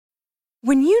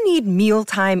When you need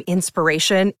mealtime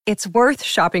inspiration, it's worth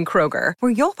shopping Kroger,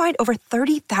 where you'll find over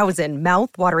 30,000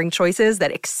 mouth-watering choices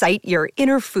that excite your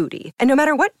inner foodie. And no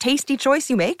matter what tasty choice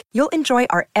you make, you'll enjoy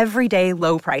our everyday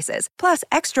low prices, plus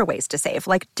extra ways to save,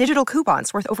 like digital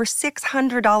coupons worth over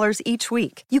 $600 each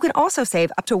week. You can also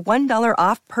save up to $1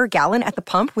 off per gallon at the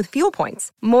pump with fuel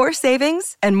points. More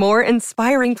savings and more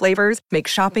inspiring flavors make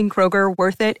shopping Kroger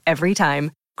worth it every time.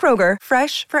 Kroger,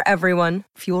 fresh for everyone.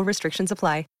 Fuel restrictions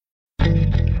apply.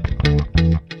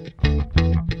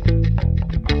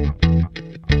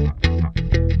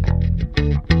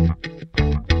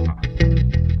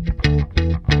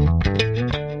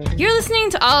 You're listening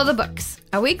to All of the Books,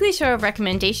 a weekly show of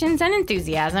recommendations and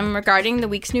enthusiasm regarding the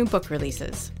week's new book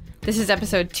releases. This is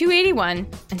episode 281,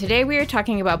 and today we are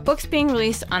talking about books being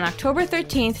released on October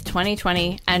 13th,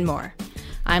 2020, and more.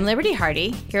 I'm Liberty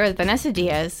Hardy, here with Vanessa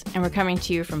Diaz, and we're coming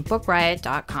to you from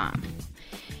BookRiot.com.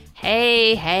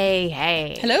 Hey.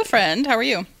 Hello, friend. How are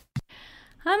you?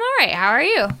 I'm all right. How are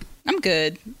you? I'm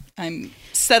good. I'm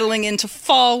settling into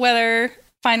fall weather,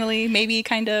 finally, maybe,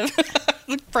 kind of.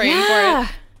 Praying for it.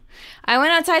 I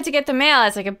went outside to get the mail.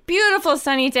 It's like a beautiful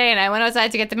sunny day, and I went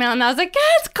outside to get the mail, and I was like,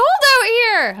 it's cold out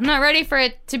here. I'm not ready for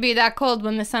it to be that cold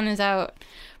when the sun is out,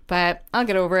 but I'll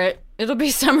get over it. It'll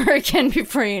be summer again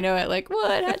before you know it. Like,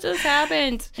 what just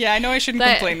happened? Yeah, I know I shouldn't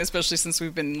complain, especially since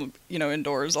we've been,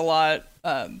 indoors a lot.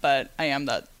 But I am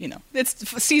that,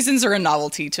 seasons are a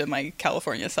novelty to my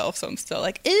California self. So I'm still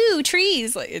like, ooh,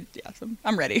 trees. So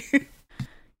I'm ready.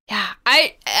 Yeah,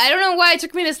 I don't know why it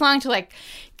took me this long to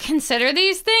consider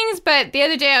these things. But the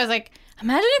other day I was like,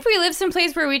 imagine if we lived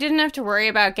someplace where we didn't have to worry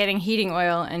about getting heating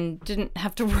oil and didn't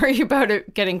have to worry about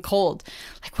it getting cold.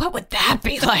 What would that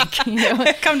be like?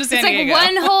 Come to San Diego.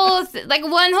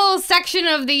 One whole section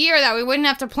of the year that we wouldn't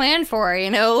have to plan for,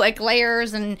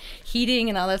 layers and heating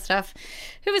and all that stuff.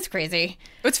 It was crazy.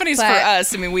 What's funny is for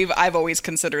us, I've always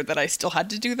considered that I still had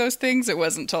to do those things. It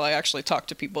wasn't until I actually talked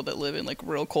to people that live in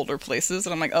real colder places.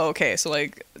 And I'm like, oh, okay. So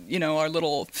our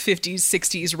little 50s,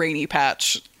 60s rainy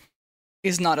patch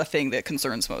is not a thing that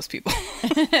concerns most people.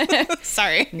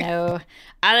 Sorry. No,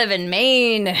 I live in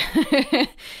Maine,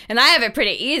 and I have it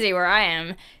pretty easy where I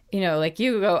am. You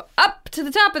go up to the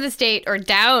top of the state, or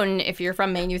down. If you're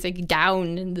from Maine, you think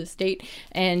down in the state,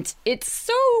 and it's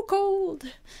so cold.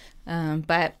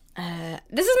 But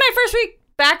this is my first week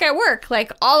back at work,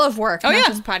 all of work, not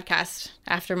just podcast,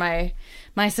 after my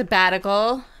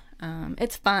sabbatical.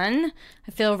 It's fun.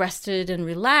 I feel rested and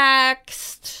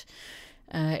relaxed.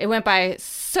 It went by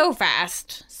so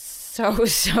fast.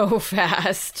 So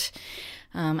fast.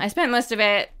 I spent most of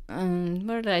it,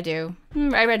 what did I do?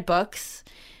 I read books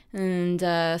and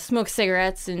smoked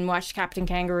cigarettes and watched Captain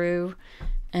Kangaroo.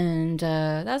 And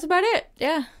that was about it.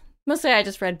 Yeah. Mostly I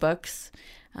just read books.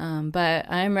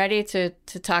 But I'm ready to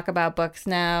talk about books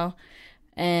now.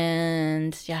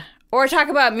 And yeah. Or talk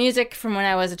about music from when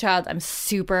I was a child. I'm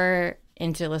super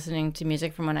into listening to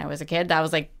music from when I was a kid. That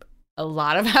was a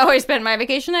lot of how I spent my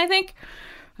vacation, I think.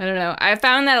 I don't know. I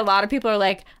found that a lot of people are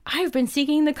like, I've been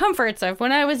seeking the comforts of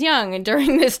when I was young and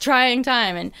during this trying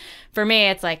time. And for me,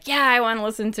 it's I want to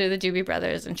listen to the Doobie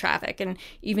Brothers and Traffic and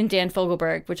even Dan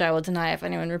Fogelberg, which I will deny if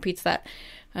anyone repeats that.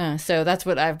 So that's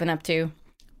what I've been up to.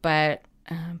 But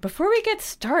before we get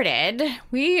started,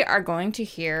 we are going to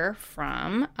hear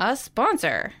from a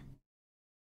sponsor.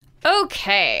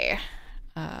 Okay.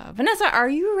 Vanessa, are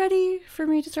you ready for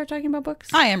me to start talking about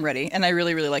books? I am ready, and I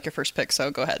really, really like your first pick, so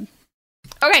go ahead.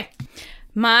 Okay.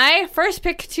 My first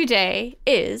pick today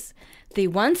is The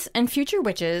Once and Future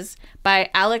Witches by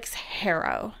Alex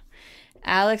Harrow.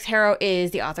 Alex Harrow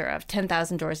is the author of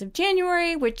 10,000 Doors of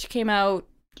January, which came out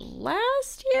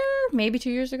last year, maybe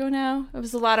 2 years ago now. It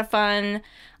was a lot of fun.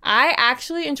 I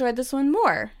actually enjoyed this one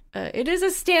more. It is a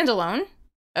standalone,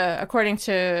 according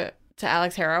to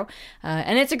Alex Harrow,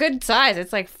 and it's a good size.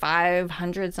 It's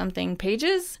 500 something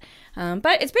pages,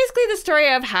 but it's basically the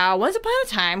story of how once upon a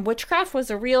time witchcraft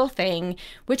was a real thing,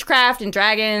 witchcraft and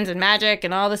dragons and magic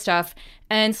and all the stuff,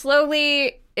 and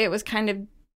slowly it was kind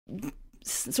of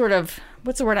sort of,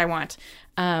 what's the word I want,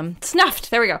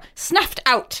 snuffed, there we go, snuffed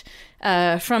out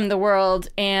from the world,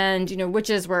 and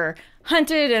witches were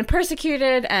hunted and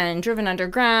persecuted and driven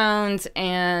underground,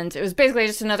 and it was basically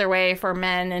just another way for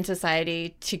men in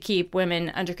society to keep women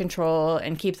under control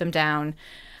and keep them down.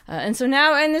 And so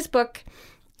now in this book,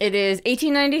 it is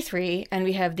 1893, and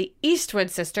we have the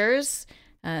Eastwood sisters,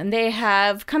 and they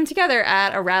have come together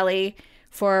at a rally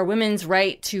for women's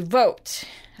right to vote.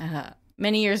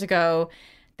 Many years ago,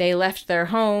 they left their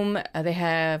home. They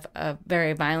have a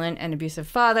very violent and abusive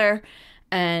father,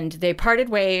 and they parted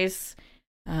ways.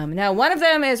 Now, one of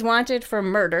them is wanted for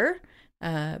murder,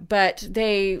 But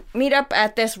they meet up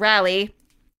at this rally,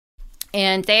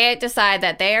 and they decide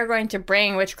that they are going to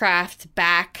bring witchcraft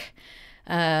back.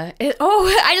 I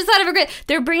just thought of a great.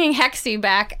 They're bringing Hexy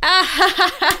back.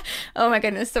 Oh my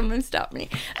goodness! Someone stop me.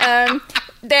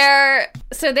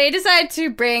 So they decide to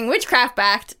bring witchcraft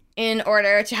back in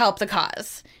order to help the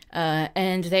cause.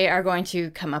 And they are going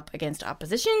to come up against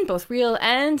opposition, both real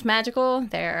and magical.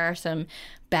 There are some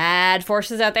bad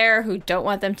forces out there who don't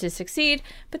want them to succeed,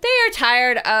 but they are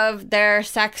tired of their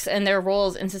sex and their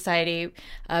roles in society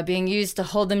being used to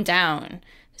hold them down.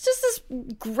 It's just this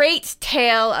great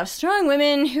tale of strong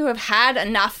women who have had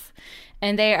enough,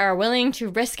 and they are willing to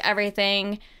risk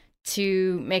everything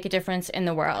to make a difference in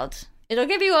the world. It'll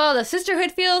give you all the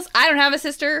sisterhood feels. I don't have a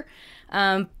sister,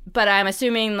 but I'm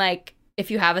assuming, like, if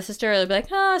you have a sister, it'll be like,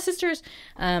 oh, sisters.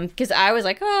 Because I was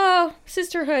like, oh,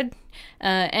 sisterhood.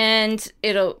 And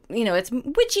it'll, it's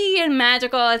witchy and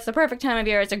magical. It's the perfect time of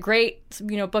year. It's a great,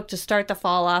 book to start the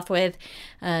fall off with.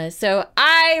 So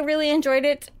I really enjoyed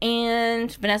it.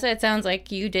 And Vanessa, it sounds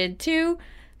like you did too.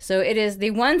 So it is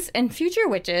The Once and Future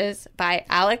Witches by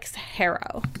Alex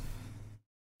Harrow.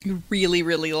 Really,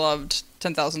 really loved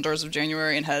 10,000 Doors of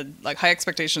January and had like high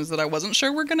expectations that I wasn't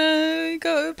sure were gonna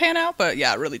go pan out, but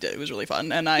yeah, it really did. It was really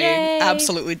fun, and I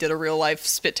absolutely did a real life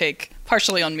spit take,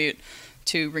 partially on mute,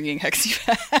 to bringing Hexy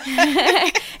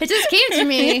back. It just came to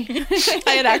me.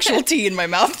 I had actual tea in my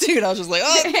mouth too, and I was just like,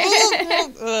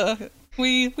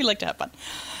 we like to have fun.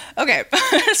 Okay,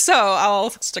 so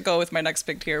I'll go with my next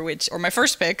pick here, or my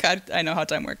first pick, I know how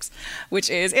time works, which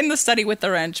is In the Study with the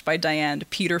Wrench by Diane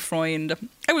Peter Freund.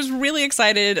 I was really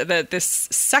excited that this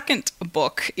second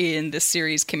book in this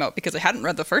series came out because I hadn't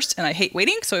read the first, and I hate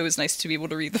waiting, so it was nice to be able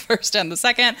to read the first and the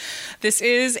second. This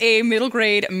is a middle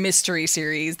grade mystery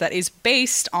series that is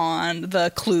based on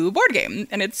the Clue board game,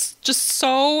 and it's just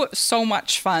so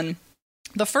much fun.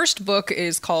 The first book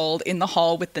is called In the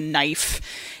Hall with the Knife,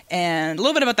 and a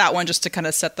little bit about that one, just to kind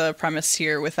of set the premise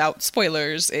here without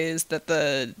spoilers, is that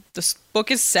this book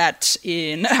is set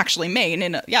in actually Maine,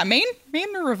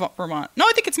 Maine or Vermont? No,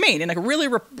 I think it's Maine, in like a really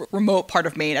remote part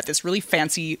of Maine at this really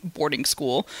fancy boarding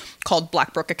school called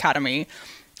Blackbrook Academy.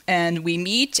 And we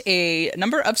meet a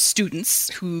number of students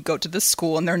who go to this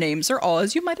school, and their names are all,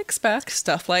 as you might expect,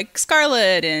 stuff like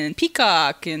Scarlet and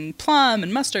Peacock and Plum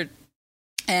and Mustard.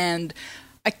 And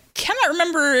I cannot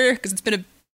remember, because it's been a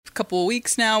couple of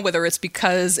weeks now, whether it's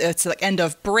because it's like end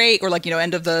of break or like,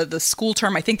 end of the school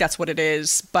term. I think that's what it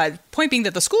is. But point being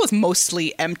that the school is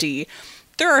mostly empty.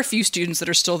 There are a few students that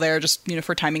are still there just,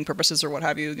 for timing purposes or what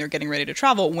have you. They're getting ready to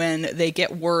travel when they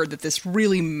get word that this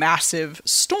really massive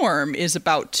storm is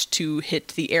about to hit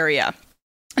the area.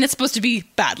 And it's supposed to be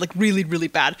bad, like really, really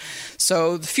bad.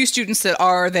 So the few students that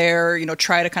are there,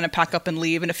 try to kind of pack up and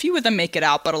leave. And a few of them make it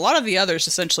out, but a lot of the others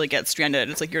essentially get stranded.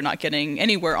 It's like you're not getting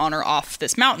anywhere on or off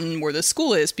this mountain where the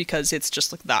school is because it's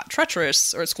just like that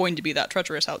treacherous, or it's going to be that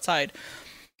treacherous outside.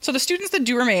 So the students that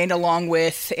do remain, along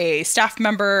with a staff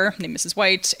member named Mrs.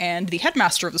 White and the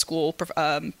headmaster of the school,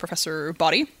 Professor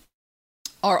Boddy,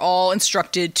 are all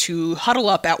instructed to huddle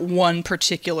up at one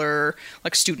particular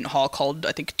like student hall called,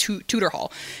 I think, Tudor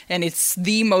Hall. And it's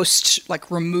the most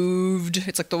like removed,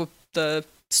 it's like the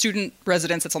student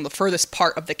residence that's on the furthest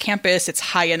part of the campus. It's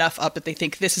high enough up that they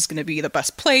think this is going to be the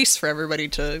best place for everybody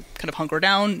to kind of hunker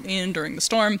down in during the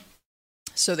storm.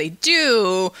 So they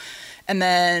do. And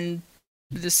then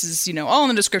this is, all in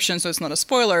the description, so it's not a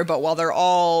spoiler, but while they're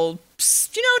all,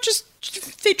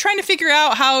 just they trying to figure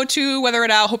out how to weather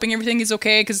it out, hoping everything is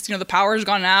okay, because, the power's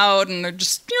gone out, and they're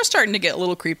just, starting to get a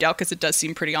little creeped out, because it does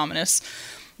seem pretty ominous.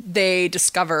 They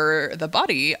discover the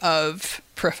body of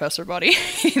Professor Boddy,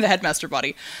 the headmaster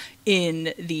Boddy,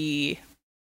 in the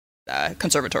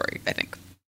conservatory, I think.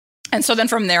 And so then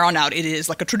from there on out, it is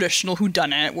like a traditional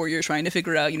whodunit where you're trying to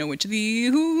figure out, which of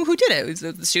who did it? Is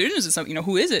it the student? Is it some,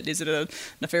 who is it? Is it a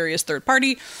nefarious third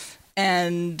party?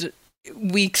 And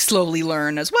we slowly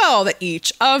learn as well that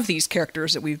each of these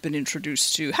characters that we've been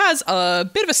introduced to has a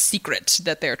bit of a secret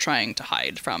that they're trying to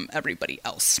hide from everybody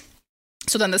else.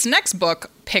 So then this next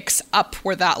book picks up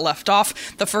where that left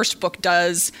off. The first book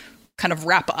does kind of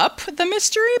wrap up the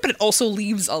mystery, but it also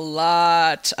leaves a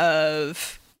lot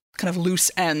of kind of loose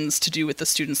ends to do with the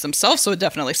students themselves. So it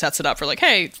definitely sets it up for like,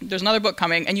 hey, there's another book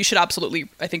coming, and you should absolutely,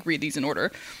 I think, read these in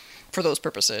order for those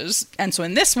purposes. And so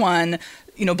in this one,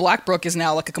 Blackbrook is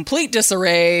now like a complete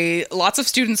disarray. Lots of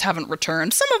students haven't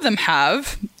returned. Some of them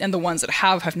have, and the ones that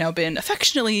have now been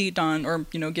affectionately done or,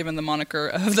 given the moniker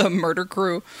of the murder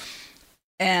crew.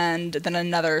 And then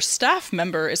another staff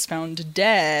member is found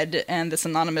dead, and this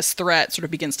anonymous threat sort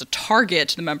of begins to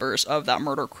target the members of that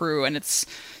murder crew. And it's,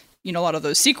 a lot of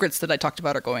those secrets that I talked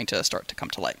about are going to start to come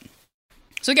to light.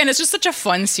 So again, it's just such a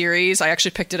fun series. I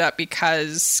actually picked it up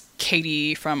because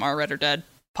Katie from our Read or Dead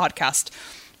podcast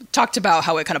talked about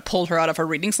how it kind of pulled her out of her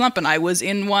reading slump, and I was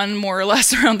in one more or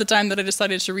less around the time that I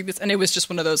decided to read this, and it was just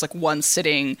one of those like one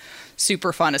sitting,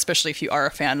 super fun, especially if you are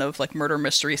a fan of like murder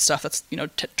mystery stuff that's, you know,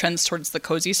 trends towards the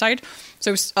cozy side.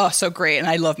 So it was so great, and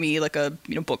I love me like a,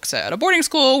 you know, book set at a boarding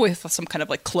school with some kind of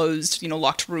like closed, you know,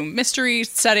 locked room mystery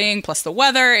setting plus the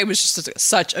weather. It was just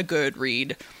such a good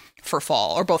read for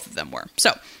fall, or both of them were.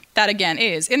 So that again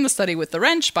is In the Study with the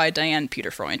Wrench by Diane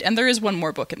Peterfreund, and there is one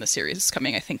more book in the series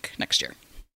coming, I think, next year.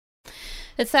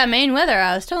 It's that Maine weather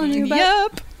I was telling you about.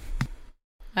 Yep.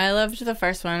 I loved the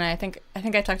first one. I think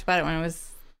I talked about it when it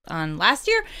was on last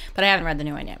year, but I haven't read the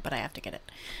new one yet, but I have to get it.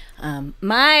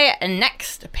 My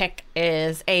next pick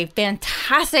is a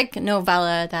fantastic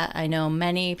novella that I know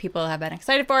many people have been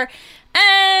excited for,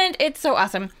 and it's so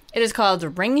awesome. It is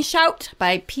called Ring Shout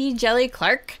by P. Djeli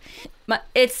Clark.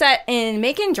 It's set in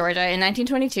Macon, Georgia in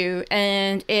 1922,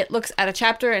 and it looks at a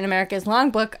chapter in America's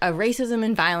long book of racism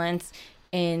and violence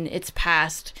in its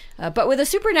past, but with a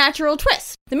supernatural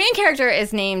twist. The main character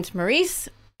is named Maurice,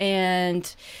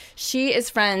 and she is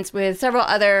friends with several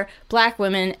other black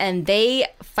women, and they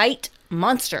fight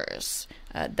monsters.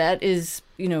 That is,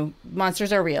 you know,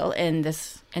 monsters are real in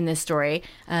this story,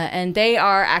 and they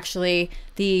are actually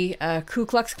the Ku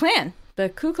Klux Klan. The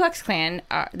Ku Klux Klan,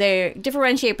 they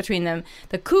differentiate between them.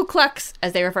 The Ku Klux,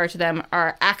 as they refer to them,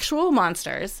 are actual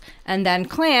monsters, and then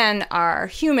Klan are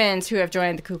humans who have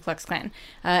joined the Ku Klux Klan.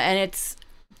 And it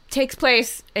takes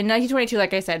place in 1922,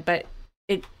 like I said, but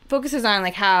it focuses on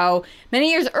like how many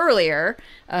years earlier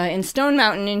in Stone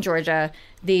Mountain in Georgia,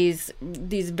 these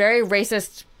very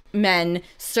racist men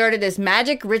started this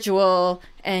magic ritual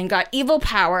and got evil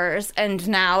powers, and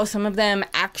now some of them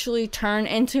actually turn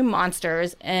into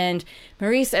monsters, and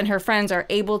Maurice and her friends are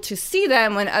able to see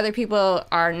them when other people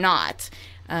are not.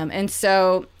 And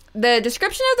so the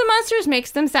description of the monsters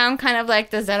makes them sound kind of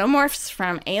like the xenomorphs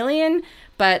from Alien,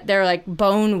 but they're like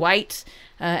bone white,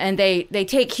 and they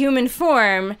take human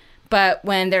form. But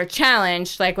when they're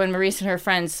challenged, like when Maurice and her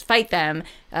friends fight them,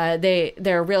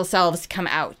 their real selves come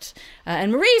out.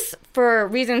 And Maurice, for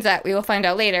reasons that we will find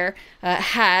out later,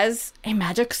 has a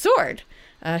magic sword.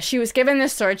 She was given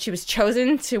this sword. She was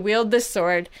chosen to wield this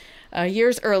sword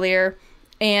years earlier.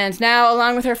 And now,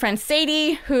 along with her friend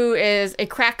Sadie, who is a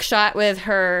crack shot with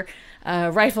her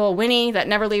rifle Winnie that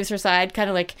never leaves her side, kind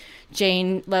of like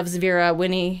Jane loves Vera,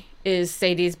 Winnie is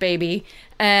Sadie's baby.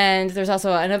 And there's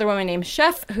also another woman named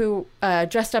Chef who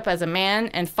dressed up as a man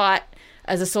and fought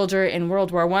as a soldier in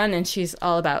World War I, and she's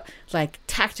all about like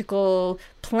tactical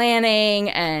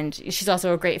planning, and she's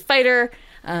also a great fighter.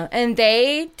 And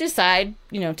they decide,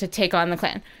 you know, to take on the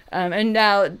Klan. And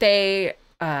now they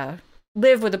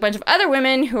live with a bunch of other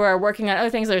women who are working on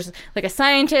other things. There's like a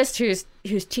scientist who's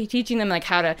teaching them like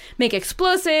how to make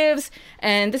explosives,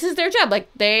 and this is their job. Like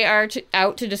they are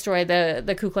out to destroy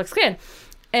the Ku Klux Klan.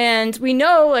 And we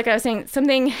know, like I was saying,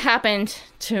 something happened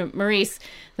to Maurice,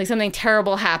 like something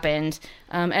terrible happened.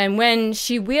 And when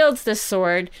she wields this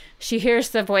sword, she hears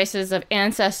the voices of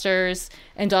ancestors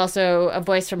and also a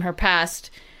voice from her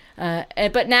past.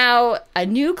 But now a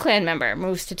new Klan member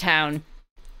moves to town,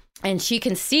 and she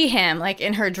can see him, like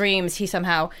in her dreams. He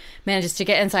somehow manages to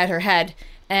get inside her head,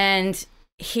 and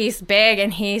he's big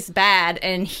and he's bad,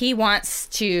 and he wants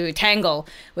to tangle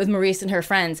with Maurice and her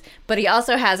friends, but he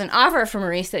also has an offer for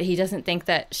Maurice that he doesn't think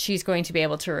that she's going to be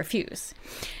able to refuse.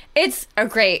 It's a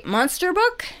great monster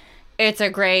book. It's a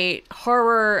great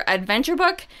horror adventure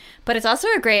book, but it's also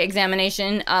a great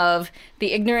examination of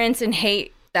the ignorance and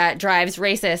hate that drives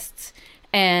racists,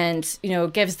 and, you know,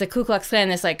 gives the Ku Klux Klan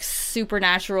this like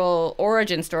supernatural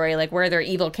origin story, like where their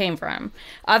evil came from.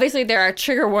 Obviously, there are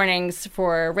trigger warnings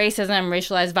for racism,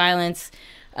 racialized violence,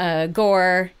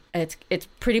 gore. It's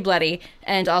pretty bloody,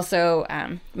 and also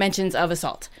mentions of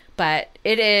assault. But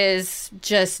it is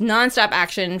just nonstop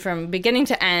action from beginning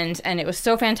to end, and it was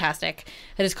so fantastic.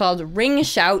 It is called Ring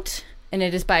Shout, and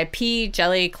it is by P.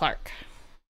 Djeli Clark.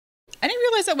 I didn't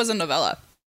realize that was a novella.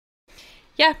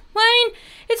 Yeah, well, I mean,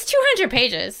 it's 200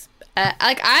 pages.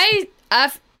 I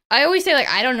always say, like,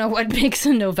 I don't know what makes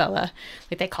a novella.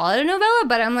 Like, they call it a novella,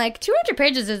 but I'm like, 200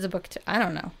 pages is a book. I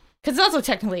don't know. Because it's also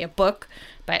technically a book,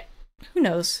 but who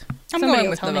knows? Somebody going will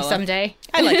with tell novella. Me someday.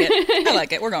 I like it. I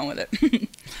like it. We're going with it.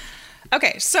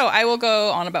 Okay, so I will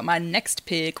go on about my next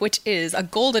pick, which is A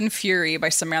Golden Fury by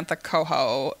Samantha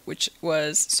Coho, which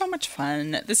was so much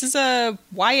fun. This is a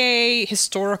YA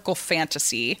historical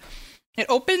fantasy. It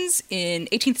opens in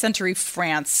 18th century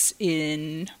France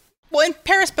in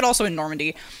Paris, but also in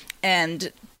Normandy.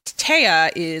 And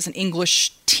Taya is an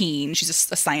English teen. She's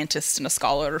a scientist and a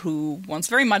scholar who wants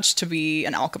very much to be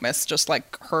an alchemist, just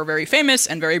like her very famous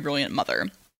and very brilliant mother.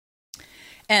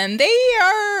 And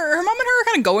her mom and her are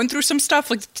kind of going through some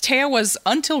stuff. Like, Taya was,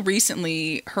 until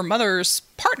recently, her mother's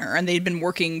partner, and they'd been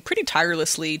working pretty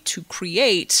tirelessly to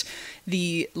create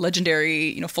the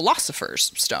legendary,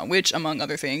 Philosopher's Stone, which, among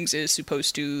other things, is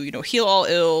supposed to, heal all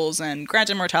ills and grant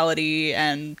immortality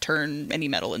and turn any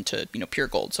metal into, pure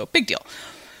gold. So, big deal.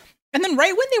 And then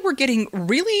right when they were getting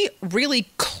really, really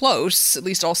close, at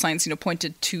least all signs,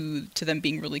 pointed to them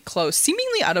being really close,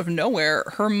 seemingly out of nowhere,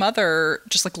 her mother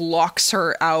just locks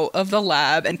her out of the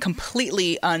lab and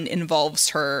completely uninvolves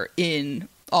her in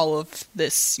all of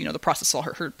this, the process, all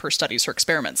her studies, her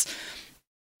experiments.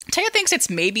 Taya thinks it's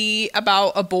maybe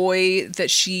about a boy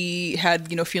that she had,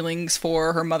 feelings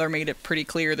for. Her mother made it pretty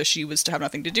clear that she was to have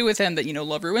nothing to do with him, that,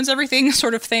 love ruins everything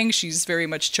sort of thing. She's very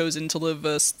much chosen to live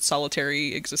a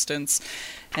solitary existence.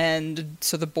 And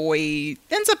so the boy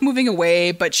ends up moving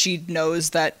away, but she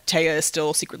knows that Taya is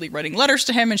still secretly writing letters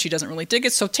to him and she doesn't really dig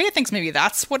it. So Taya thinks maybe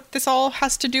that's what this all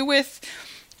has to do with.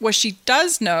 What she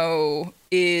does know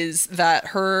is that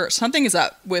something is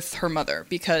up with her mother,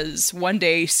 because one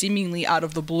day, seemingly out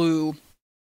of the blue,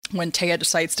 when Taya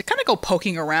decides to kind of go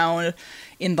poking around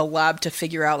in the lab to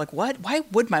figure out, why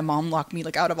would my mom lock me,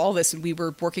 out of all this? And we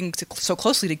were working so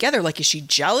closely together. Is she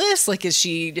jealous? Is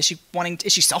she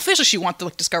selfish? Does she want the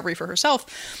discovery for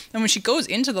herself? And when she goes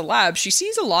into the lab, she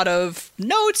sees a lot of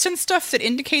notes and stuff that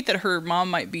indicate that her mom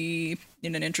might be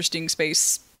in an interesting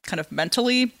space kind of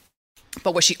mentally.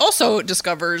 But what she also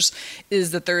discovers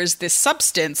is that there is this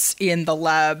substance in the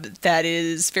lab that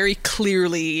is very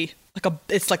clearly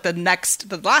it's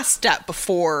the last step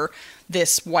before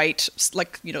this white,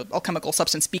 alchemical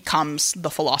substance becomes the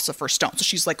Philosopher's Stone. So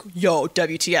she's like, yo,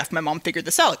 WTF, my mom figured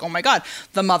this out. Oh my God.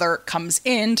 The mother comes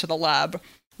into the lab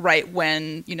right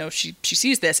when, she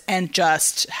sees this and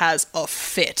just has a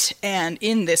fit. And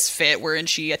in this fit, wherein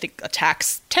she, I think,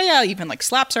 attacks Taya, even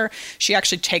slaps her, she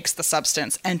actually takes the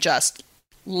substance and just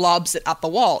lobs it at the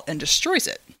wall and destroys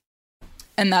it.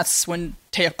 And that's when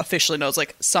Taya officially knows,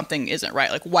 something isn't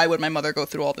right. Why would my mother go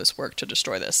through all this work to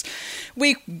destroy this?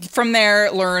 We, from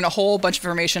there, learn a whole bunch of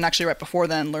information. Actually, right before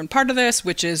then, learn part of this,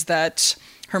 which is that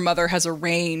her mother has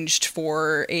arranged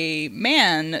for a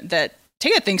man that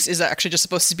Taya thinks is actually just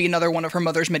supposed to be another one of her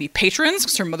mother's many patrons,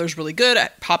 because her mother's really good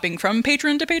at hopping from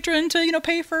patron to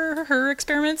pay for her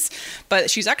experiments. But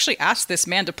she's actually asked this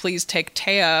man to please take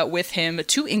Taya with him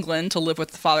to England to live with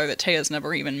the father that Taya's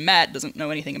never even met, doesn't know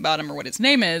anything about him or what his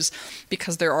name is,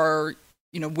 because there are,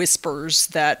 whispers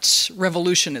that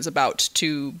revolution is about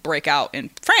to break out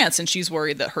in France, and she's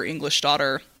worried that her English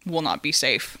daughter will not be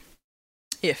safe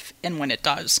if and when it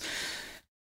does.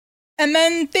 And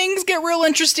then things get real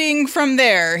interesting from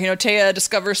there. Taya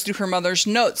discovers through her mother's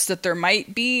notes that there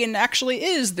might be, and actually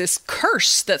is, this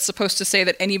curse that's supposed to say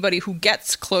that anybody who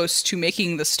gets close to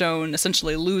making the stone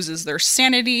essentially loses their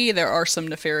sanity. There are some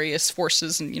nefarious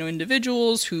forces and,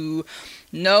 individuals who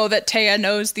know that Taya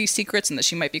knows these secrets and that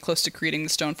she might be close to creating the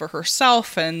stone for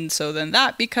herself. And so then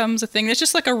that becomes a thing. It's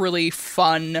just a really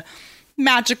fun,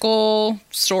 magical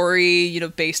story,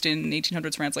 based in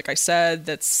 1800s France, like I said,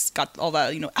 that's got all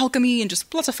that, alchemy and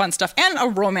just lots of fun stuff, and a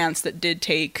romance that did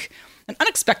take an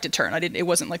unexpected turn. It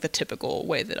wasn't the typical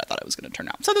way that I thought it was going to turn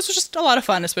out. So this was just a lot of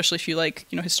fun, especially if you like,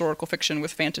 historical fiction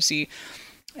with fantasy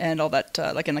and all that,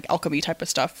 alchemy type of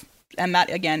stuff. And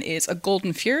that, again, is A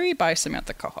Golden Fury by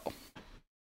Samantha Coho.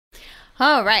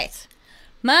 All right.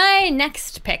 My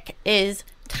next pick is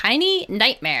Tiny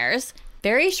Nightmares,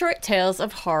 Very Short Tales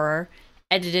of Horror,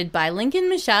 edited by Lincoln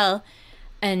Michel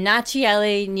and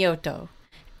Nachiele Nyoto.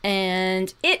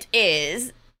 And it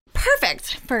is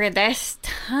perfect for this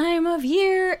time of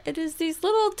year. It is these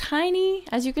little tiny,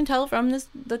 as you can tell from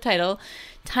the title,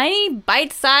 tiny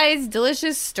bite-sized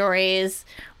delicious stories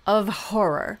of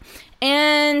horror.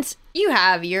 And you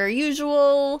have your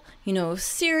usual,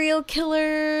 serial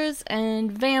killers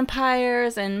and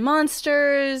vampires and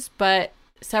monsters, but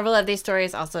several of these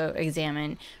stories also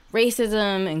examine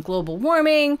racism and global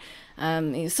warming,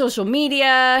 social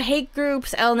media, hate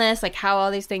groups, illness, how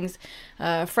all these things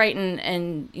frighten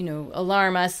and,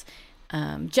 alarm us.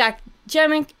 Jack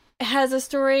Jemick has a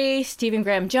story. Stephen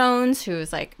Graham Jones, who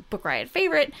is Book Riot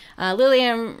favorite.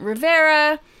 Lillian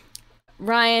Rivera.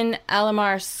 Ryan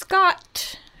Alamar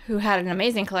Scott, who had an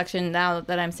amazing collection. Now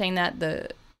that I'm saying that, the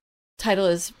title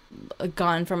is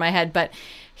gone from my head, but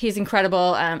he's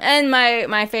incredible. And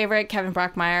my favorite, Kevin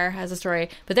Brockmeyer, has a story.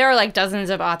 But there are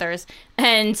dozens of authors,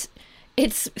 and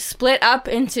it's split up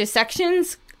into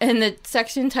sections And the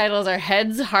section titles are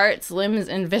Heads, Hearts, Limbs,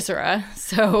 and Viscera.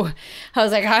 So I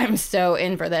was like, I'm so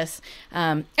in for this.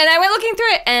 And I went looking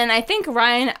through it, and I think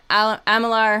Ryan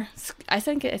Amalar, I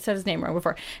think I said his name wrong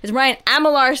before. It's Ryan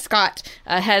Amalar Scott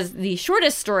has the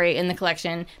shortest story in the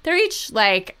collection. They're each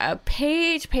like a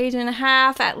page and a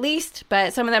half at least,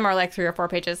 but some of them are like 3 or 4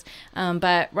 pages.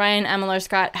 But Ryan Amalar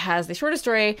Scott has the shortest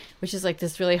story, which is like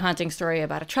this really haunting story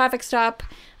about a traffic stop.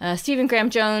 Stephen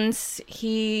Graham Jones,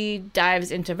 he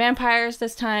dives into vampires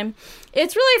this time.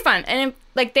 It's really fun. And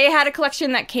like they had a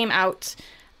collection that came out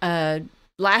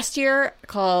last year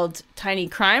called Tiny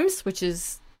Crimes, which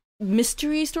is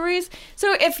mystery stories.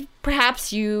 So if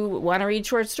perhaps you want to read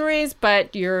short stories,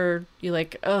 but you're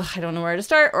like, I don't know where to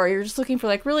start, or you're just looking for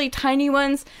like really tiny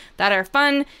ones that are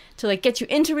fun to like get you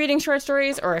into reading short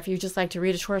stories, or if you just like to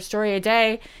read a short story a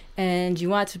day and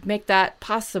you want to make that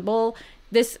possible,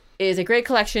 this is a great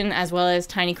collection, as well as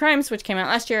Tiny Crimes, which came out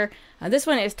last year. This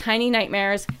one is Tiny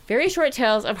Nightmares, Very Short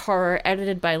Tales of Horror,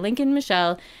 edited by Lincoln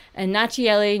Michel and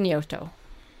Nachiele Nyoto.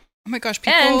 Oh my gosh,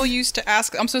 people used to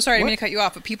ask, I'm so sorry, I didn't mean to cut you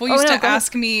off, but people used to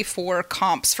ask me for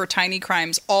comps for Tiny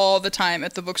Crimes all the time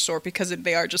at the bookstore because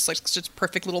they are just like just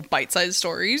perfect little bite-sized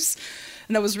stories.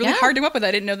 And that was really hard to come up with.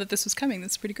 I didn't know that this was coming.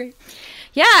 That's pretty great.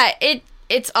 Yeah,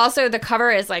 it's also, the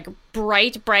cover is like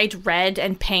bright red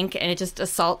and pink, and it just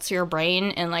assaults your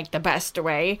brain in like the best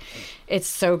way. It's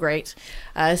so great.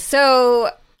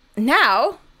 So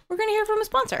now we're going to hear from a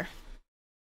sponsor.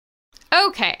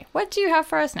 Okay, what do you have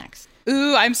for us next?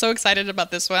 Ooh, I'm so excited about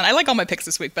this one. I like all my picks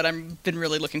this week, but I've been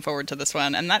really looking forward to this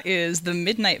one. And that is The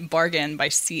Midnight Bargain by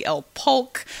C.L.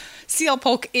 Polk. C.L.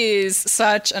 Polk is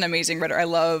such an amazing writer. I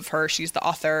love her. She's the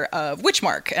author of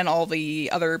Witchmark and all the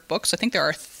other books. I think there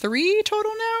are 3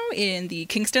 total now in the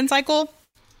Kingston cycle.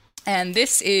 And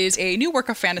this is a new work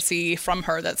of fantasy from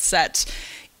her that's set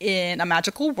in a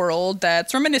magical world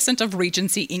that's reminiscent of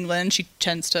Regency England. She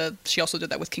also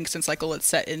did that with Kingston cycle. It's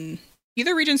set in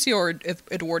either Regency or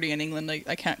Edwardian England.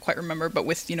 I can't quite remember, but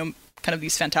with, kind of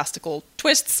these fantastical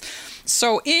twists.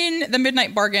 So in The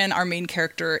Midnight Bargain, our main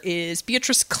character is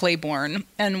Beatrice Claiborne.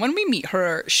 And when we meet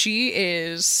her, she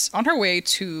is on her way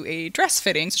to a dress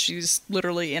fitting. So she's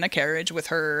literally in a carriage with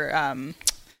her, oh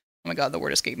my God, the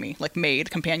word escaped me, like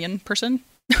maid, companion person.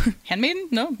 Handmaiden?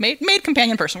 No, maid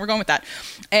companion person. We're going with that.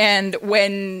 And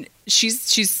when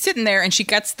she's sitting there and she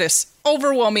gets this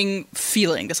overwhelming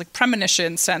feeling, this like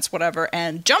premonition sense, whatever,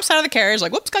 and jumps out of the carriage,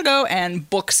 like, whoops, gotta go, and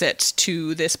books it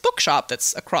to this bookshop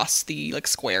that's across the like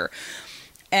square.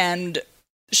 And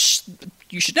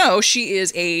you should know she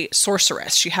is a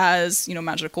sorceress. She has,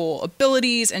 magical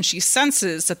abilities, and she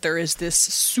senses that there is this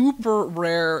super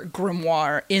rare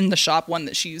grimoire in the shop, one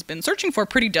that she's been searching for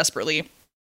pretty desperately.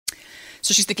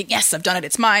 So she's thinking, yes, I've done it,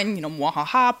 it's mine,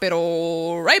 mwahaha,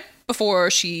 pero right before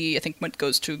she, I think,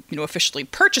 goes to, officially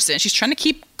purchase it, she's trying to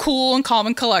keep cool and calm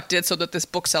and collected so that this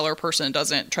bookseller person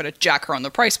doesn't try to jack her on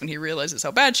the price when he realizes how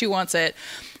bad she wants it.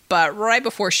 But right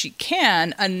before she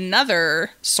can, another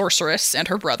sorceress and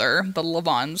her brother, the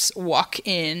Lavons, walk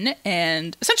in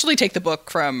and essentially take the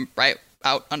book from right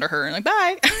out under her and like,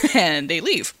 bye, and they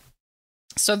leave.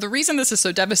 So the reason this is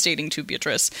so devastating to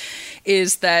Beatrice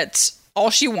is that all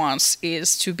she wants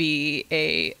is to be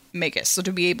a magus, so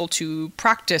to be able to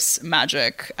practice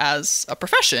magic as a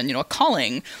profession, a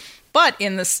calling. But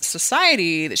in this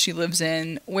society that she lives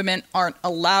in, women aren't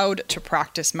allowed to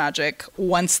practice magic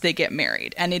once they get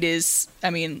married. And it is,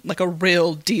 like a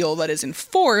real deal that is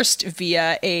enforced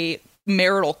via a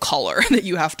marital collar that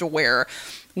you have to wear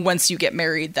once you get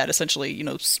married, that essentially,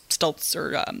 stunts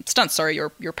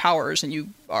your powers, and you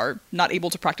are not able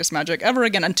to practice magic ever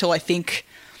again until I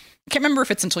can't remember if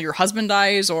it's until your husband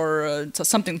dies or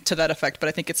something to that effect, but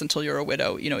I think it's until you're a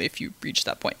widow, if you reach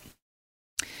that point.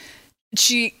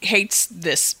 She hates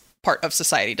this part of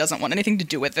society, doesn't want anything to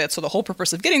do with it, so the whole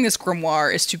purpose of getting this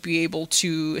grimoire is to be able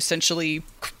to essentially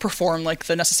perform like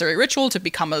the necessary ritual to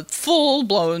become a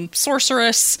full-blown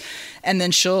sorceress, and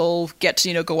then she'll get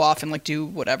to, go off and like do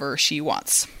whatever she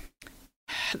wants.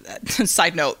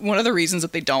 Side note, one of the reasons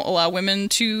that they don't allow women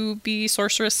to be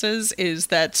sorceresses is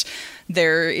that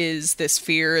there is this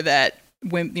fear that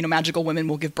magical women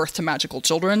will give birth to magical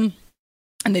children,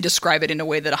 and they describe it in a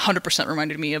way that 100%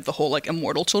 reminded me of the whole like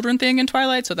immortal children thing in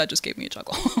Twilight, so that just gave me a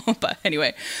chuckle. But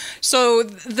anyway, so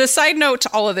the side note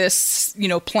to all of this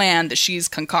plan that she's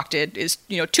concocted is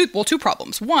two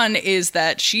problems. One is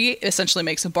that she essentially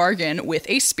makes a bargain with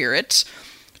a spirit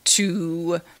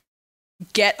to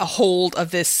get a hold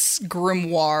of this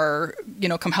grimoire,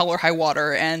 come hell or high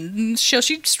water. And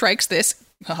she strikes this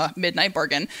midnight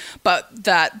bargain. But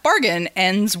that bargain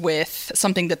ends with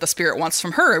something that the spirit wants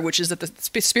from her, which is that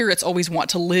the spirits always want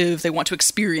to live. They want to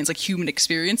experience like human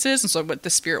experiences. And so what the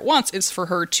spirit wants is for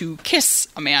her to kiss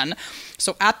a man.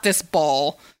 So at this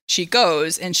ball, she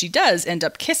goes and she does end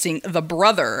up kissing the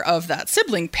brother of that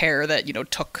sibling pair that, you know,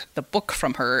 took the book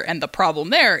from her. And the problem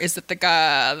there is that the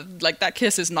guy, like, that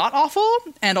kiss is not awful.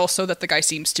 And also that the guy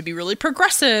seems to be really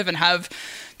progressive and have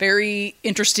very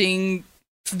interesting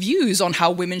views on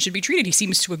how women should be treated. He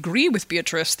seems to agree with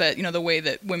Beatrice that, you know, the way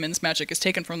that women's magic is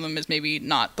taken from them is maybe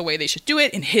not the way they should do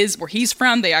it. In where he's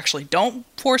from, they actually don't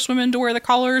force women to wear the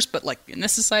collars, but like in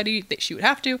this society, she would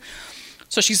have to.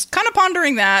 So she's kind of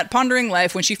pondering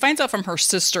life, when she finds out from her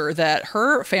sister that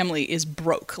her family is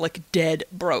broke, like dead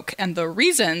broke. And the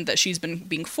reason that she's been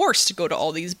being forced to go to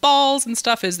all these balls and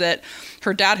stuff is that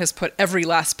her dad has put every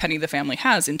last penny the family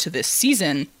has into this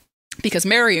season, because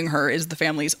marrying her is the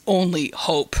family's only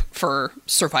hope for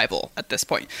survival at this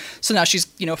point. So now she's,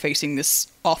 you know, facing this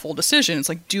awful decision. It's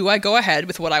like, do I go ahead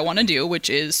with what I want to do, which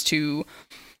is to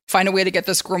find a way to get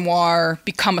this grimoire,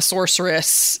 become a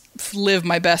sorceress, live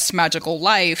my best magical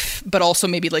life, but also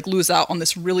maybe like lose out on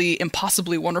this really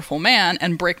impossibly wonderful man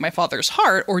and break my father's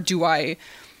heart? Or do I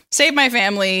save my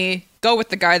family, go with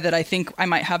the guy that I think I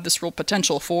might have this real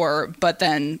potential for, but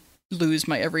then lose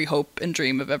my every hope and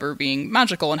dream of ever being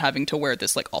magical and having to wear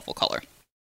this like awful color?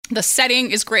 The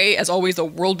setting is great. As always, the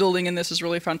world building in this is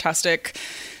really fantastic.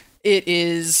 It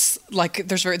is like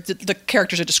the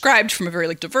characters are described from a very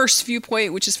like diverse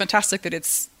viewpoint, which is fantastic. That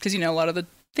it's because, you know, a lot of the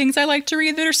things I like to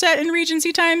read that are set in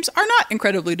Regency times are not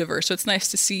incredibly diverse. So it's nice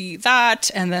to see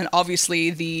that. And then obviously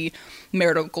the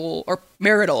marital,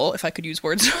 if I could use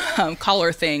words,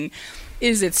 collar thing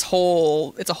is a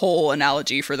whole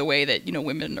analogy for the way that, you know,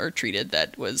 women are treated.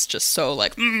 That was just so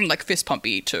like fist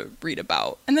pumpy to read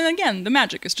about. And then again, the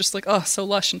magic is just like, oh, so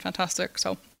lush and fantastic.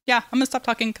 So yeah, I'm going to stop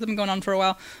talking because I've been going on for a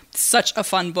while. Such a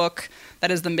fun book. That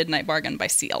is The Midnight Bargain by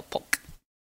C.L. Polk.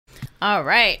 All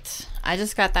right. I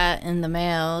just got that in the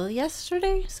mail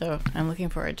yesterday, so I'm looking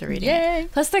forward to reading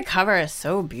it. Plus, the cover is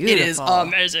so beautiful. It is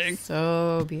amazing.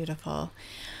 So beautiful.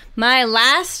 My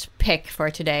last pick for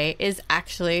today is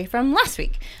actually from last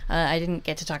week. I didn't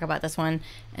get to talk about this one,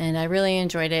 and I really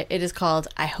enjoyed it. It is called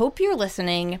I Hope You're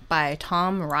Listening by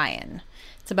Tom Ryan.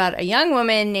 It's about a young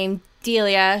woman named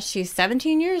Delia. She's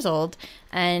 17 years old,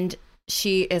 and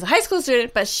she is a high school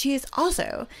student, but she's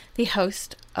also the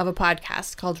host of a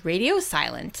podcast called Radio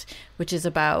Silent, which is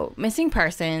about missing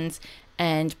persons,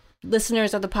 and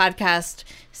listeners of the podcast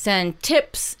send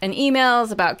tips and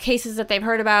emails about cases that they've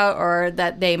heard about or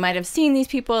that they might have seen these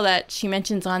people that she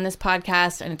mentions on this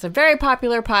podcast. And it's a very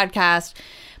popular podcast,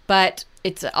 but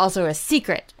it's also a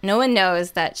secret. No one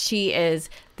knows that she is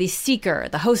the seeker,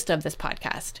 the host of this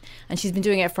podcast. And she's been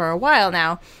doing it for a while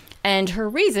now. And her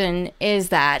reason is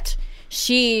that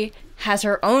she has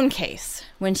her own case.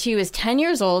 When she was 10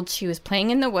 years old, she was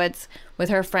playing in the woods with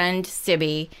her friend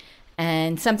Sibby,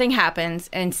 and something happens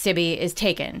and Sibby is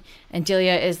taken and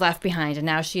Delia is left behind, and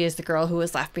now she is the girl who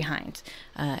was left behind.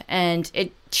 And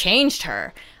it changed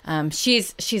her.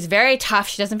 She's very tough.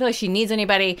 She doesn't feel like she needs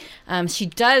anybody. She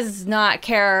does not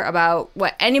care about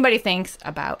what anybody thinks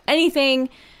about anything.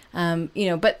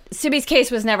 But Sibby's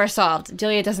case was never solved.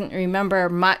 Delia doesn't remember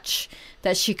much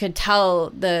that she could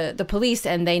tell the police,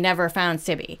 and they never found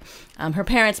Sibby. Her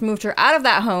parents moved her out of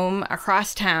that home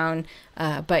across town,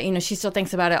 but she still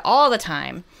thinks about it all the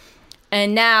time.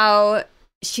 And now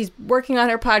she's working on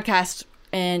her podcast,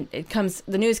 and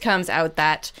the news comes out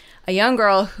that a young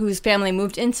girl whose family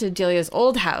moved into Delia's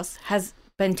old house has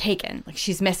been taken. Like,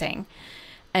 she's missing.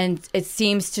 And it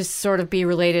seems to sort of be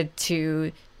related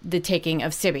to the taking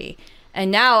of Sibby. And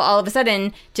now, all of a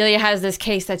sudden, Delia has this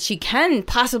case that she can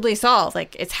possibly solve.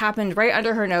 Like, it's happened right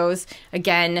under her nose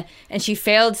again, and she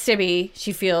failed Sibby,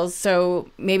 she feels, so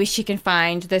maybe she can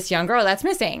find this young girl that's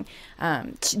missing.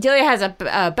 Delia has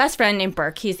a best friend named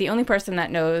Burke. He's the only person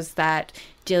that knows that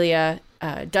Delia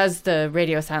does the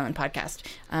Radio Silent podcast.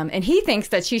 And he thinks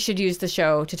that she should use the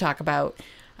show to talk about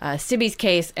Sibby's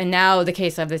case and now the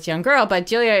case of this young girl. But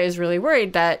Delia is really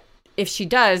worried that if she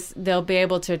does, they'll be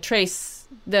able to trace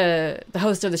the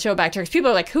host of the show back to her.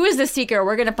 People are like, who is this seeker?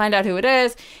 We're going to find out who it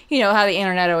is. You know how the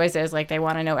internet always is. Like, they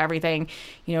want to know everything.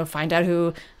 Find out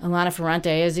who Alana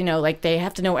Ferrante is. Like, they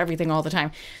have to know everything all the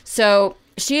time. So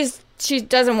she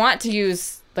doesn't want to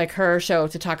use like her show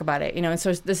to talk about it, and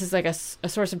so this is like a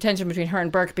source of tension between her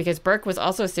and Burke, because Burke was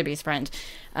also Sibby's friend,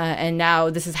 and now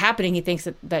this is happening. He thinks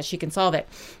that she can solve it.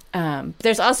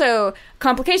 There's also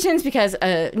complications because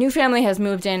a new family has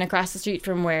moved in across the street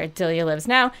from where Delia lives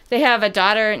now. They have a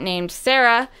daughter named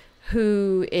Sarah,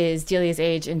 who is Delia's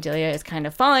age, and Delia is kind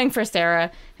of falling for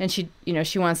Sarah, and she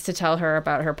wants to tell her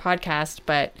about her podcast,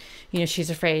 but, she's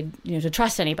afraid, to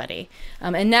trust anybody.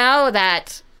 And now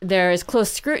that there is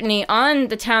close scrutiny on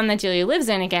the town that Delia lives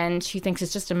in again, she thinks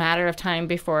it's just a matter of time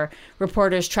before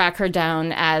reporters track her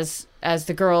down as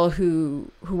the girl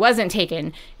who wasn't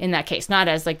taken in that case, not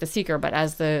as like the seeker, but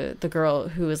as the girl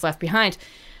who was left behind.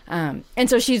 And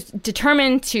so she's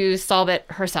determined to solve it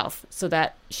herself so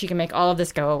that she can make all of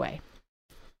this go away.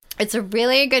 It's a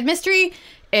really good mystery.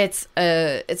 It's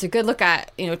a good look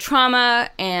at, trauma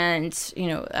and,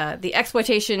 the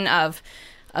exploitation of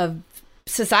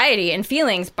society and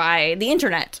feelings by the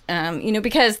internet,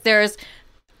 because there's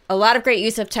a lot of great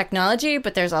use of technology,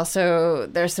 but there's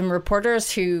some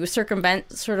reporters who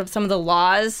circumvent sort of some of the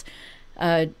laws,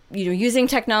 using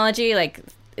technology. Like,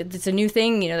 it's a new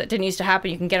thing, that didn't used to happen.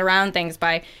 You can get around things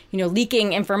by,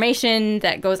 leaking information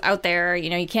that goes out there.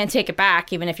 You can't take it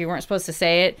back, even if you weren't supposed to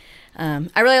say it.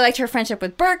 I really liked her friendship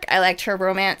with Burke. I liked her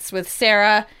romance with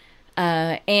Sarah.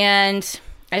 And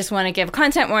I just want to give a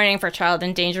content warning for child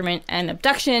endangerment and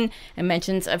abduction and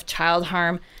mentions of child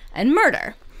harm and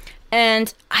murder.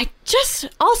 And I just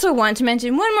also want to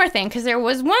mention one more thing, because there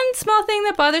was one small thing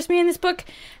that bothers me in this book.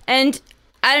 And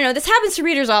I don't know, this happens to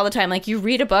readers all the time. Like, you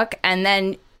read a book and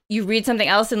then you read something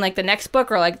else in like the next book,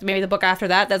 or like maybe the book after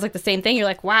that, that's like the same thing. You're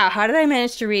like, wow, how did I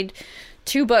manage to read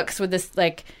 2 books with this,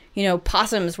 like,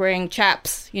 possums wearing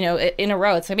chaps, in a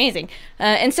row? It's amazing.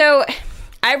 And so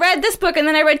I read this book, and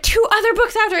then I read 2 other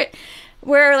books after it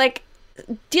where, like,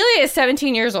 Delia is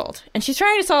 17 years old and she's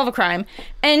trying to solve a crime,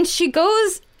 and she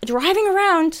goes driving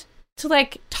around to,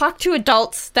 like, talk to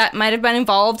adults that might have been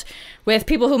involved with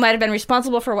people who might have been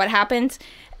responsible for what happened.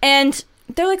 And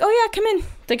they're like, oh yeah, come in.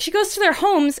 Like, she goes to their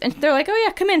homes and they're like, oh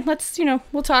yeah, come in. Let's,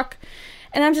 we'll talk.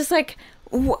 And I'm just like,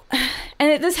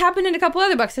 this happened in a couple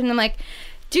other books. And I'm like,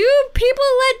 do people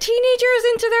let teenagers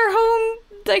into their home?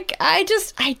 Like, I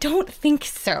don't think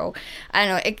so. I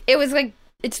don't know. It was like,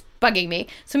 it's bugging me.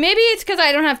 So maybe it's because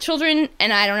I don't have children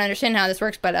and I don't understand how this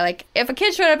works. But like, if a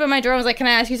kid showed up at my door and was like, can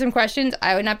I ask you some questions?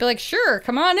 I would not be like, sure,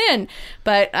 come on in.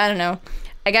 But I don't know.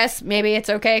 I guess maybe it's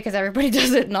okay because everybody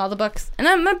does it in all the books. And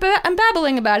I'm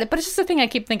babbling about it, but it's just a thing I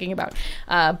keep thinking about.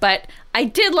 But I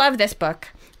did love this book.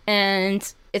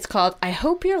 And it's called I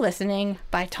Hope You're Listening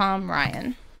by Tom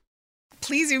Ryan.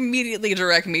 Please immediately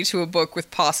direct me to a book with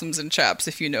possums and chaps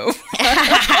if you know.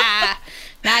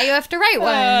 Now you have to write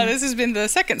one. This has been the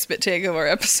second spit take of our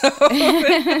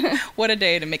episode. What a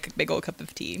day to make a big old cup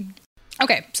of tea.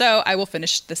 Okay, so I will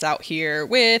finish this out here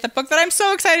with a book that I'm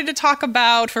so excited to talk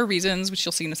about for reasons which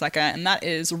you'll see in a second, and that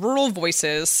is Rural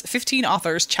Voices, 15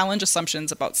 Authors Challenge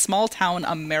Assumptions About Small Town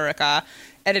America,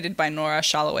 edited by Nora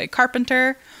Shalloway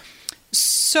Carpenter.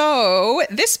 So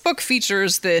this book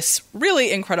features this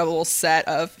really incredible set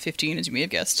of 15, as you may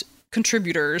have guessed,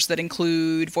 contributors that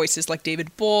include voices like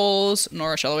David Bowles,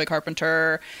 Nora Shalloway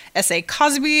Carpenter, S.A.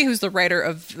 Cosby, who's the writer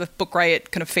of the Book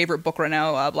Riot kind of favorite book right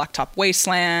now, Blacktop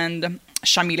Wasteland,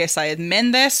 Shamile Syed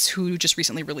Mendes, who just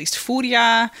recently released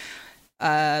Furia.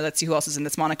 Let's see who else is in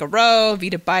this. Monica Rowe,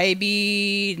 Vita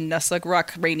Bybee,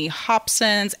 Nusagruck, Rainey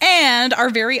Hobsons, and our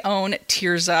very own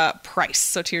Tirza Price.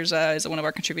 So Tirza is one of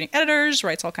our contributing editors,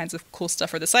 writes all kinds of cool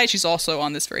stuff for the site. She's also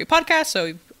on this very podcast,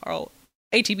 so our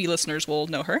ATB listeners will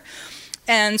know her.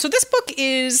 And so this book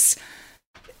is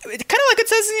kind of like it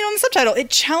says, in the subtitle. It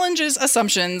challenges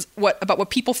assumptions about what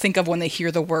people think of when they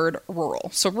hear the word rural.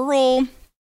 So rural,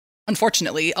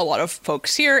 unfortunately, a lot of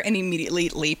folks hear and immediately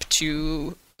leap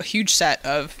to a huge set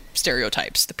of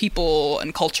stereotypes, the people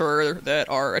and culture that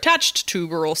are attached to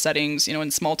rural settings, in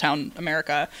small town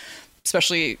America,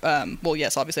 especially,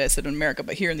 yes, obviously I said in America,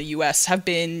 but here in the US, have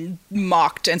been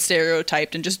mocked and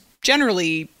stereotyped and just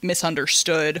generally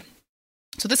misunderstood.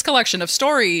 So this collection of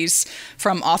stories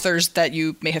from authors that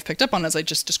you may have picked up on, as I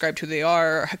just described who they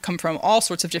are, come from all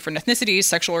sorts of different ethnicities,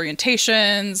 sexual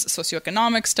orientations,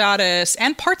 socioeconomic status,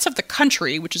 and parts of the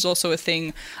country, which is also a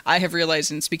thing I have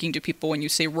realized in speaking to people. When you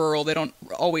say rural, they don't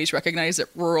always recognize that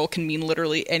rural can mean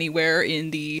literally anywhere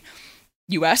in the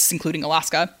US, including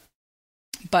Alaska.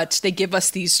 But they give us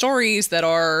these stories that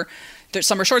are,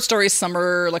 some are short stories, some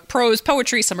are like prose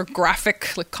poetry, some are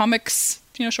graphic, like comics,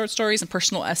 short stories and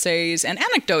personal essays and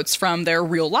anecdotes from their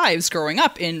real lives growing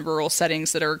up in rural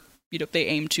settings that are, they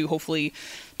aim to hopefully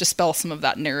dispel some of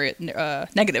that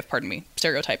negative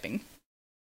stereotyping.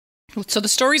 So the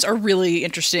stories are really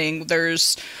interesting.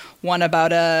 There's one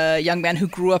about a young man who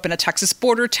grew up in a Texas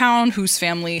border town whose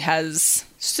family has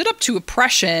stood up to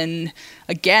oppression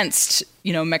against,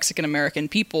 Mexican American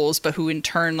peoples, but who in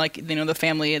turn, the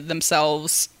family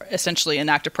themselves essentially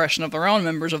enact oppression of their own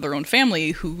members of their own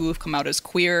family who have come out as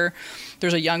queer.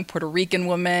 There's a young Puerto Rican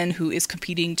woman who is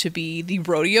competing to be the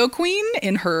rodeo queen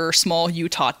in her small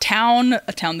Utah town,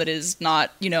 a town that is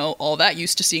not, all that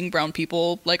used to seeing brown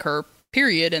people like her,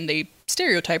 period, and they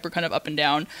stereotype her kind of up and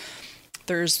down.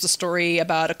 There's the story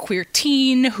about a queer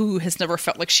teen who has never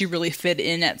felt like she really fit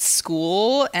in at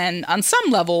school. And on some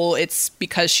level, it's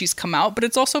because she's come out, but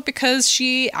it's also because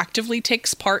she actively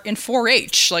takes part in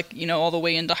 4-H, all the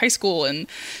way into high school. And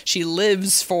she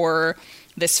lives for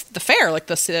the fair, like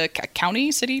the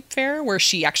city fair, where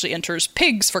she actually enters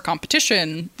pigs for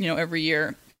competition, every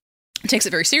year. Takes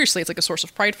it very seriously. It's like a source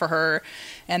of pride for her.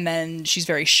 And then she's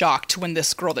very shocked when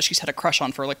this girl that she's had a crush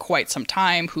on for quite some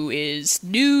time, who is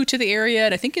new to the area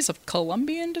and I think is of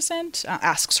Colombian descent,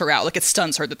 asks her out. It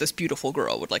stuns her that this beautiful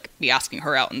girl would be asking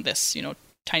her out in this,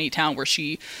 tiny town where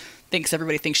she thinks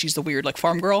everybody thinks she's the weird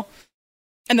farm girl.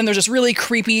 And then there's this really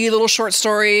creepy little short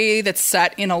story that's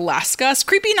set in Alaska. It's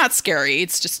creepy, not scary.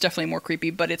 It's just definitely more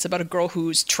creepy, but it's about a girl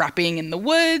who's trapping in the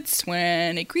woods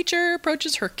when a creature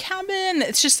approaches her cabin.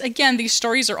 It's just, again, these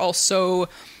stories are all so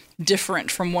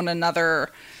different from one another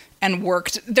and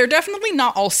worked. They're definitely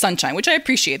not all sunshine, which I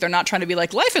appreciate. They're not trying to be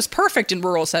life is perfect in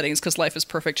rural settings because life is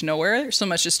perfect nowhere. So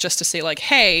much as just to say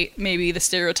hey, maybe the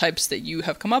stereotypes that you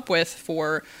have come up with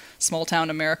for small town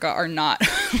America are not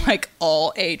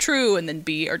all A, true, and then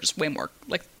B, are just way more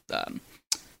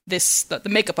the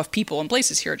makeup of people and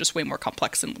places here are just way more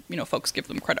complex than folks give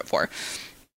them credit for.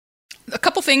 A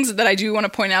couple things that I do want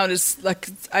to point out is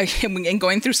in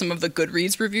going through some of the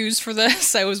Goodreads reviews for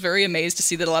this, I was very amazed to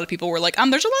see that a lot of people were there's a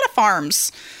lot of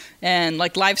farms and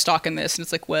livestock in this, and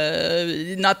it's well,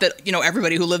 not that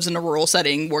everybody who lives in a rural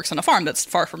setting works on a farm. That's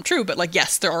far from true, but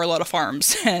yes, there are a lot of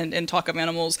farms and talk of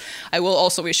animals. I will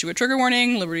also issue a trigger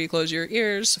warning. Liberty, close your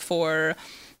ears for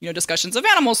discussions of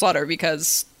animal slaughter,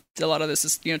 because a lot of this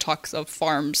is talks of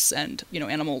farms and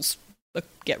animals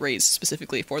get raised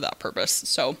specifically for that purpose.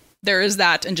 So there is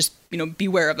that, and just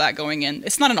beware of that going in.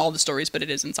 It's not in all the stories, but it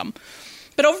is in some.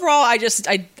 But overall,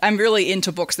 I'm really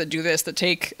into books that do this, that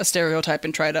take a stereotype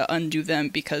and try to undo them,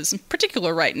 because in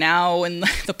particular right now, in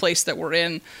the place that we're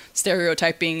in,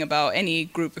 stereotyping about any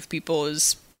group of people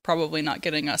is probably not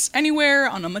getting us anywhere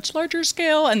on a much larger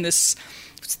scale. And this,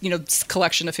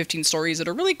 collection of 15 stories that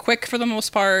are really quick for the most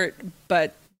part,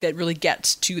 but that really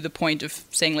get to the point of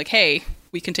saying hey,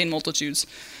 we contain multitudes,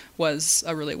 was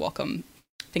a really welcome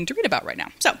thing to read about right now.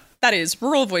 So that is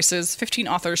Rural Voices, 15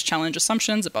 Authors Challenge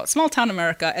Assumptions About Small Town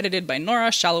America, edited by Nora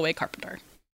Shalloway Carpenter.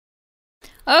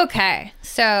 Okay,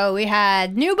 so we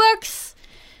had new books,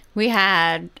 we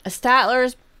had a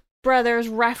Statler's Brothers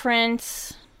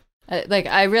reference.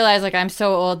 I realize I I'm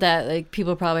so old that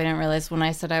people probably didn't realize when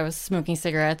I said I was smoking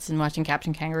cigarettes and watching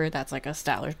Captain Kangaroo, that's a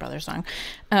Statler's Brothers song.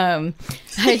 I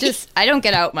don't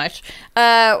get out much.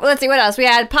 Let's see, what else? We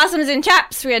had Possums and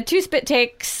Chaps, we had 2 Spit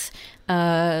Takes.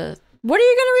 What are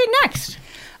you going to read next?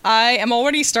 I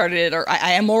already started, because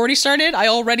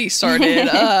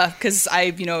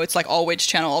it's all witch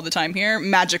channel all the time here.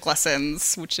 Magic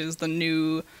Lessons, which is the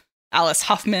new Alice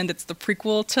Huffman. It's the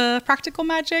prequel to Practical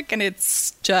Magic, and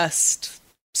it's just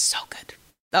so good.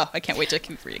 Oh, I can't wait to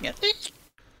keep reading it.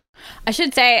 I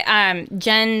should say,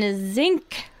 Jen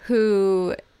Zink,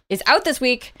 who is out this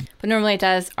week, but normally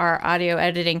does our audio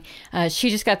editing. She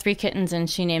just got 3 kittens, and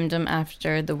she named them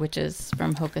after the witches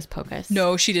from Hocus Pocus.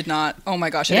 No, she did not. Oh my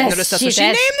gosh, I didn't notice that. So she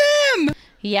named them!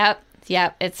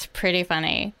 Yep, it's pretty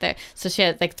funny. So she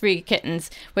had 3 kittens,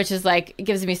 which is it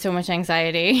gives me so much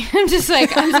anxiety. I'm just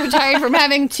I'm so tired from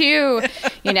having 2,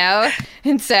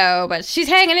 And so, but she's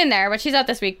hanging in there, but she's out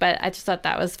this week, but I just thought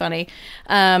that was funny.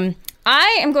 I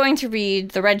am going to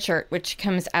read The Red Shirt, which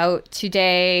comes out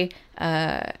today.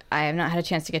 I have not had a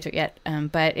chance to get to it yet,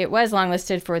 but it was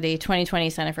longlisted for the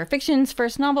 2020 Center for Fiction's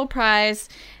First Novel Prize,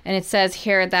 and it says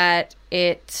here that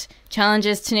it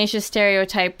challenges tenacious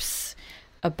stereotypes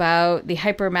about the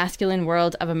hyper-masculine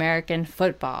world of American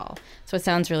football. So it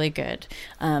sounds really good.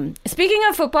 Speaking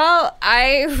of football,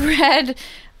 I read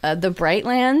The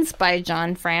Brightlands by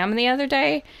John Fram the other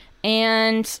day,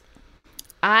 and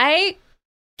I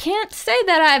can't say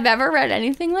that I've ever read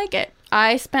anything like it.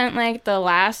 I spent the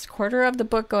last quarter of the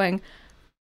book going,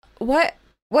 what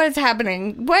is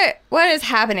happening? What is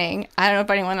happening? I don't know if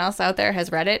anyone else out there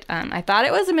has read it. I thought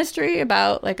it was a mystery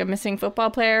about a missing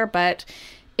football player, but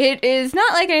it is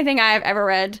not like anything I've ever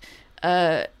read.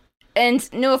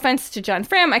 And no offense to John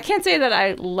Fram, I can't say that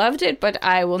I loved it, but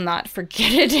I will not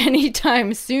forget it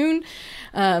anytime soon.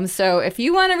 So if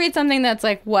you want to read something that's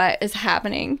what is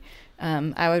happening,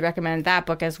 I would recommend that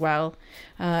book as well.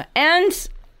 And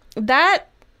that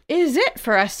is it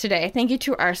for us today. Thank you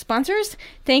to our sponsors.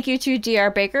 Thank you to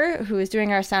DR Baker, who is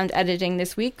doing our sound editing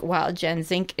this week while Jen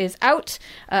Zink is out.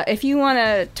 If you want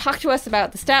to talk to us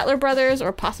about the Statler Brothers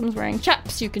or Possums Wearing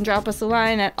Chaps, you can drop us a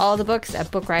line at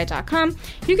allthebooks@bookriot.com.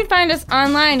 You can find us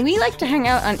online. We like to hang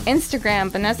out on Instagram.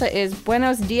 Vanessa is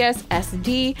Buenos Dias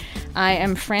SD. I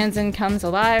am Franzen Comes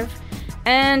Alive.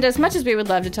 And as much as we would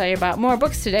love to tell you about more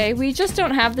books today, we just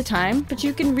don't have the time, but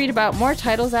you can read about more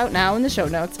titles out now in the show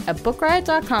notes at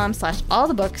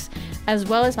bookriot.com/allthebooks, as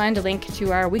well as find a link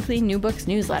to our weekly New Books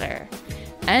newsletter.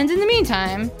 And in the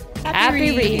meantime,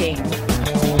 happy reading.